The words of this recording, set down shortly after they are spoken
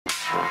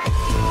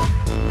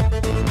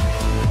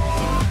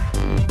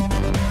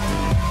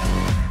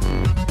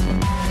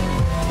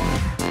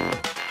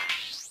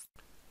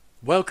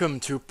Welcome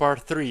to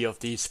part 3 of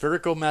the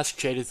Spherical Mask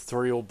Shader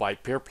tutorial by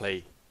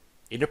PeerPlay.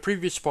 In the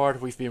previous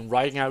part we've been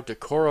writing out the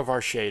core of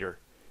our shader.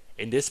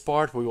 In this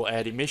part we will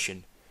add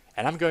emission,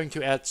 and I'm going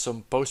to add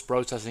some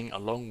post-processing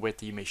along with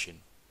the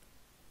emission.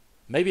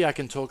 Maybe I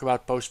can talk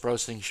about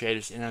post-processing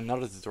shaders in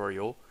another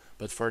tutorial,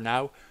 but for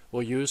now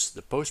we'll use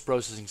the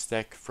post-processing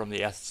stack from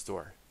the asset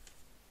store.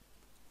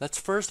 Let's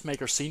first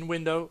make our scene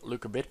window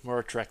look a bit more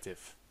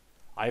attractive.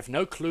 I have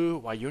no clue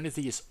why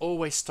Unity is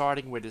always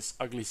starting with this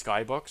ugly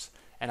skybox,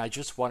 and I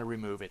just want to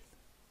remove it.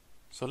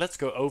 So let's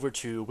go over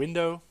to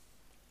Window,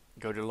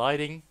 go to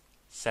Lighting,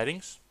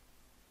 Settings.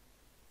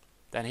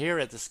 Then here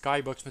at the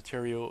skybox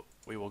material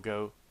we will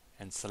go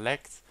and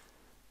select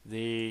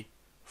the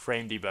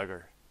frame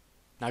debugger.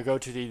 Now go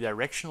to the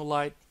directional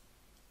light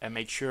and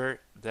make sure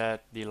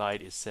that the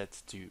light is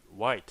set to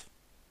white.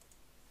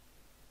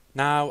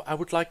 Now I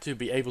would like to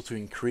be able to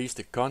increase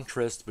the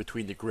contrast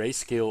between the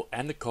grayscale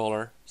and the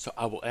color, so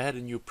I will add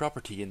a new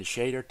property in the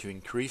shader to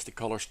increase the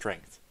color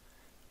strength.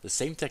 The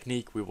same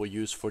technique we will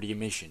use for the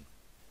emission.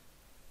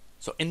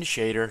 So in the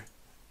shader,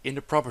 in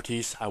the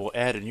properties, I will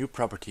add a new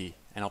property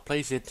and I'll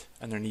place it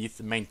underneath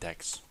the main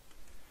text.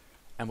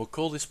 And we'll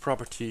call this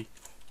property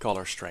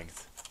color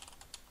strength.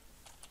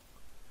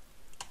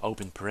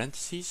 Open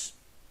parentheses,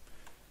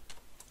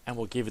 and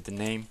we'll give it the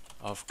name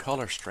of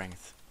color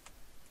strength.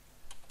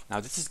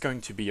 Now this is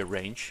going to be a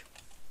range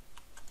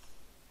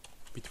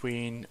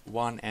between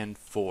 1 and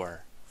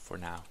 4 for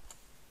now.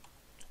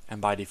 And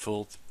by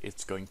default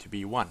it's going to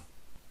be 1.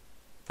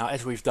 Now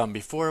as we've done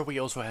before, we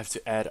also have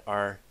to add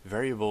our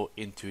variable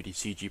into the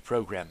CG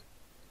program.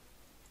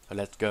 So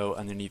let's go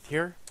underneath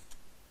here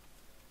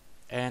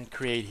and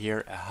create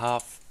here a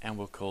half, and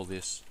we'll call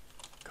this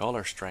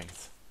color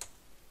strength.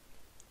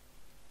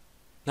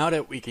 Now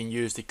that we can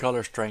use the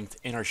color strength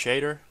in our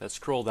shader, let's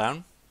scroll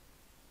down.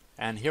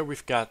 And here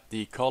we've got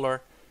the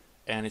color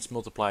and it's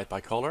multiplied by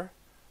color,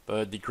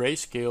 but the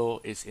grayscale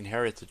is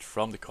inherited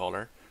from the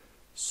color.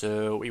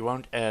 So we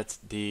won't add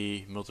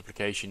the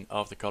multiplication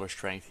of the color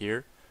strength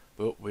here,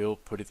 but we'll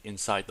put it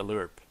inside the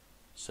lerp.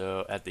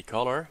 So at the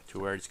color, to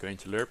where it's going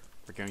to lerp,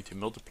 we're going to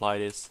multiply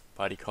this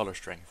by the color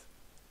strength.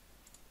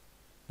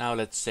 Now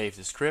let's save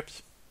the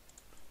script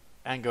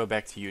and go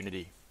back to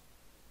Unity.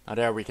 Now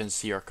there we can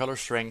see our color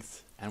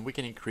strength, and we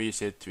can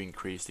increase it to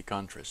increase the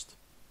contrast.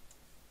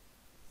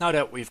 Now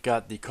that we've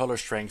got the color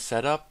strength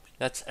set up,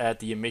 let's add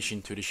the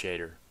emission to the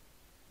shader.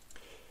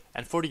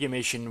 And for the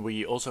emission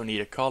we also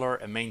need a color,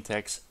 a main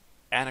text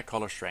and a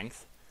color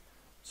strength.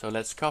 So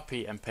let's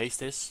copy and paste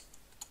this.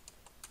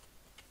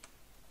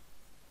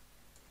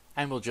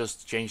 And we'll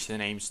just change the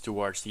names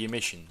towards the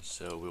emission.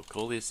 So we'll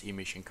call this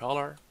emission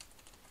color.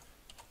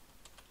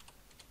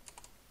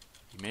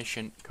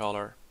 Emission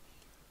color.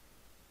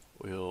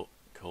 We'll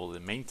call the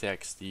main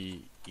text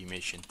the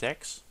emission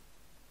text.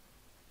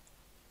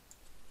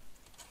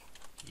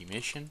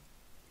 Emission.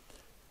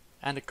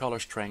 And the color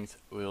strength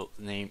we'll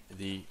name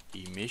the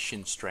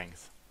emission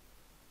strength.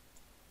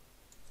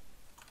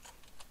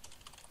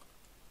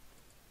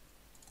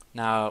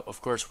 Now of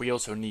course we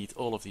also need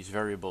all of these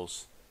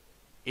variables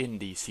in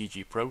the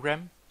CG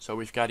program. So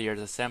we've got here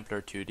the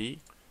sampler 2D,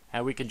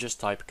 and we can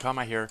just type a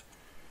comma here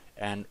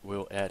and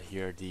we'll add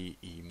here the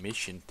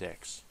emission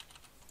text.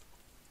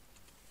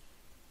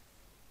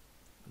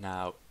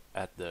 Now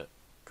at the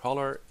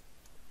color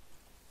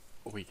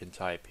we can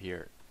type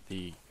here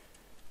the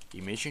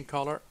emission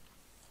color,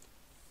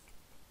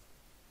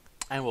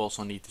 and we'll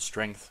also need the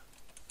strength,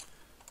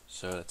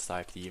 so let's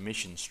type the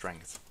emission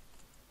strength.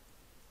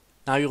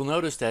 Now you'll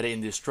notice that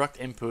in the struct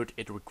input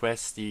it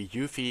requests the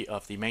UV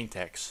of the main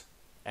text,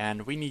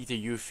 and we need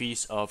the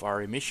UVs of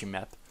our emission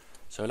map.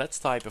 So let's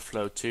type a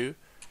float2,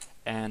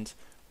 and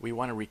we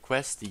want to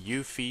request the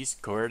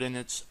UVs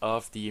coordinates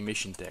of the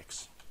emission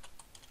text.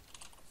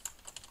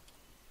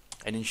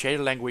 And in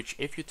shader language,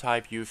 if you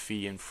type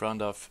UV in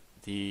front of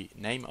the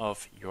name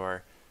of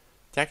your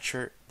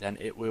texture, then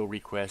it will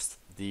request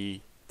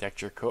the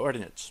texture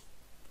coordinates.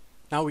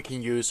 Now we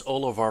can use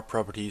all of our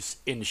properties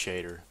in the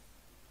shader.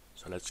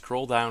 So let's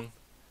scroll down,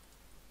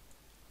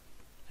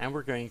 and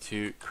we're going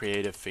to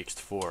create a fixed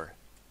 4,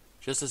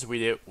 just as we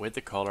did with the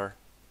color,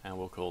 and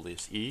we'll call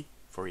this E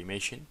for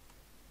emission,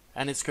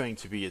 and it's going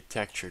to be a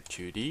texture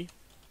 2D.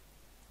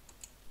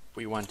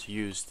 We want to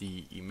use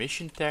the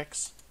emission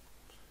text,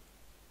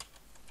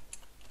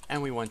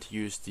 and we want to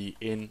use the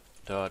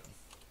in.uv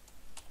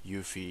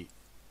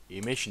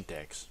emission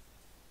text.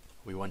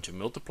 We want to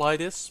multiply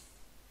this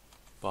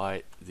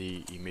by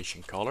the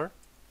emission color.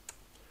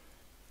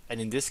 And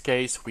in this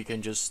case we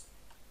can just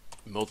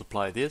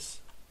multiply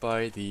this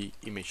by the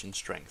emission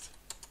strength.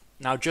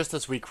 Now just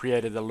as we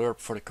created a lerp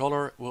for the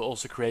color, we'll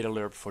also create a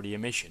lerp for the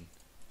emission.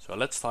 So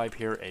let's type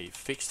here a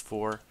fixed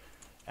 4,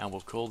 and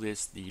we'll call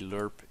this the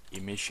lerp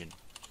emission.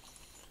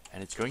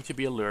 And it's going to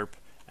be a lerp,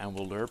 and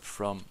we'll lerp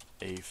from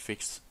a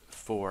fixed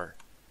 4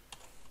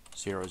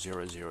 0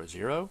 0 0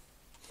 0,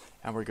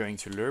 and we're going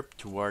to lerp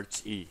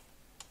towards E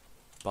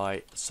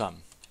by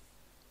sum.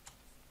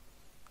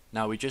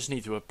 Now we just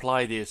need to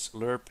apply this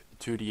lerp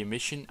to the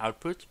emission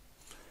output.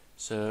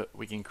 So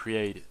we can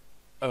create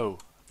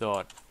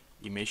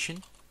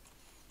lerp.o.emission,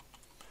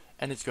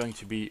 and it's going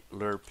to be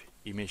lerp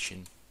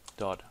emission.rgb.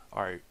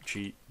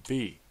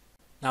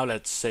 Now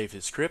let's save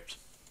this script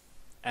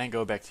and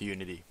go back to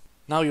Unity.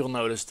 Now you'll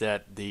notice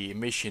that the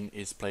emission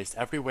is placed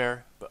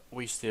everywhere, but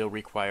we still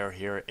require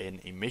here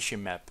an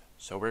emission map,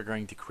 so we're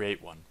going to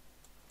create one.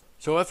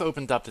 So I've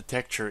opened up the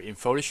texture in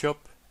Photoshop,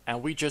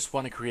 and we just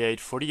want to create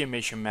for the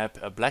emission map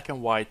a black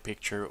and white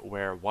picture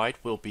where white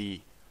will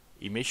be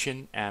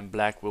emission and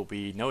black will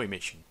be no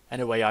emission.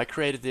 And the way I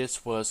created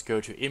this was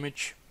go to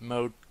image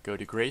mode, go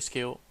to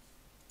grayscale,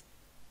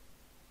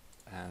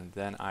 and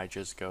then I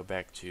just go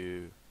back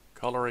to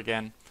color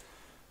again.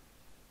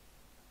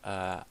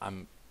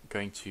 I'm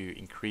going to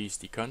increase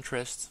the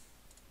contrast,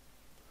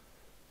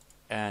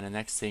 and the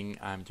next thing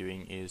I'm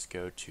doing is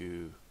go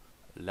to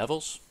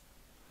levels,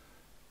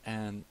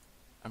 and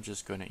I'm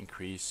just going to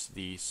increase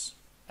these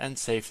and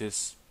save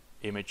this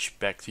image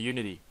back to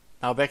Unity.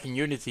 Now back in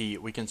Unity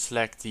we can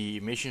select the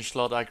emission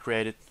slot I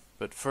created,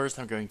 but first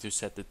I'm going to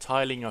set the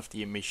tiling of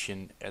the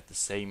emission at the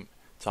same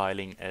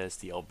tiling as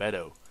the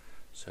albedo.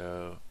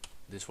 So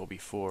this will be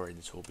 4 and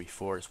this will be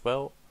 4 as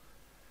well.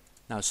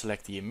 Now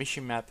select the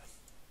emission map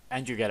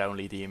and you get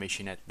only the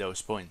emission at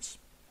those points.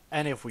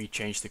 And if we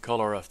change the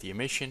color of the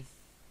emission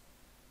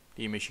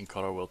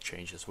color will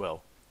change as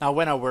well. Now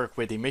when I work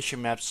with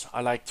emission maps,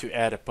 I like to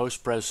add a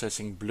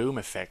post-processing bloom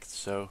effect.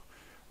 So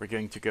we're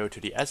going to go to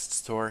the asset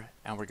store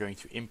and we're going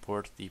to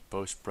import the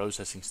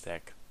post-processing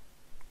stack.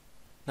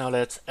 Now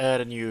let's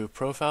add a new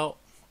profile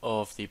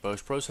of the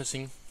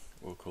post-processing.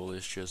 We'll call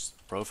this just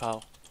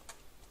profile.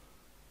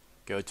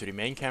 Go to the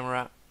main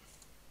camera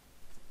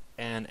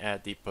and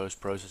add the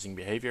post-processing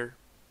behavior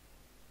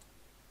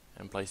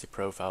and place the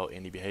profile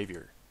in the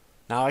behavior.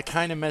 Now I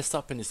kinda messed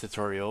up in this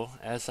tutorial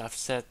as I've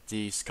set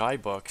the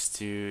skybox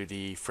to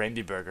the frame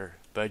debugger,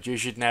 but you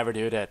should never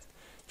do that.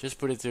 Just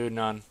put it to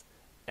none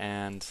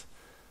and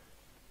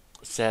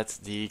set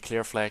the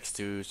clear flags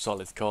to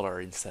solid color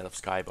instead of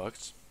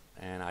skybox,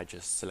 and I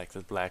just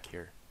selected black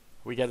here.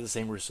 We get the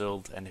same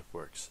result and it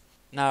works.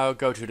 Now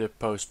go to the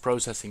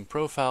post-processing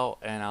profile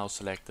and I'll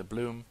select the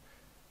bloom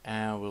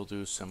and we'll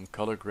do some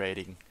color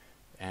grading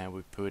and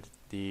we put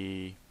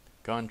the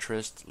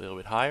contrast a little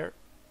bit higher.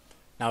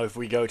 Now if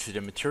we go to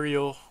the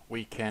material,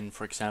 we can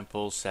for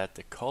example set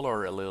the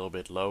color a little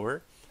bit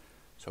lower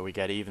so we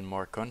get even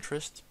more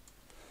contrast.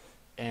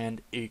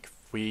 And if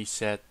we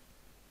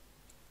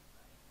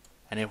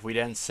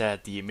then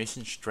set the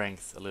emission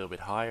strength a little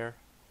bit higher,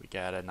 we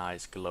get a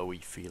nice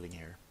glowy feeling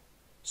here.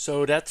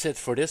 So that's it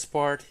for this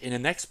part. In the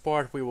next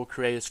part we will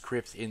create a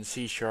script in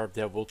C#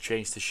 that will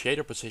change the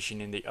shader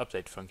position in the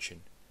update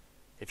function.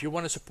 If you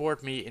want to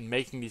support me in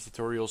making these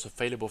tutorials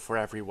available for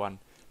everyone,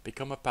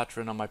 become a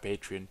patron on my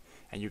Patreon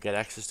and you get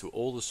access to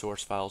all the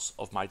source files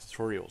of my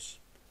tutorials.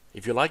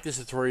 If you like this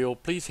tutorial,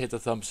 please hit the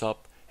thumbs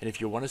up, and if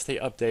you want to stay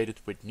updated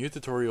with new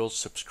tutorials,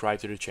 subscribe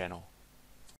to the channel.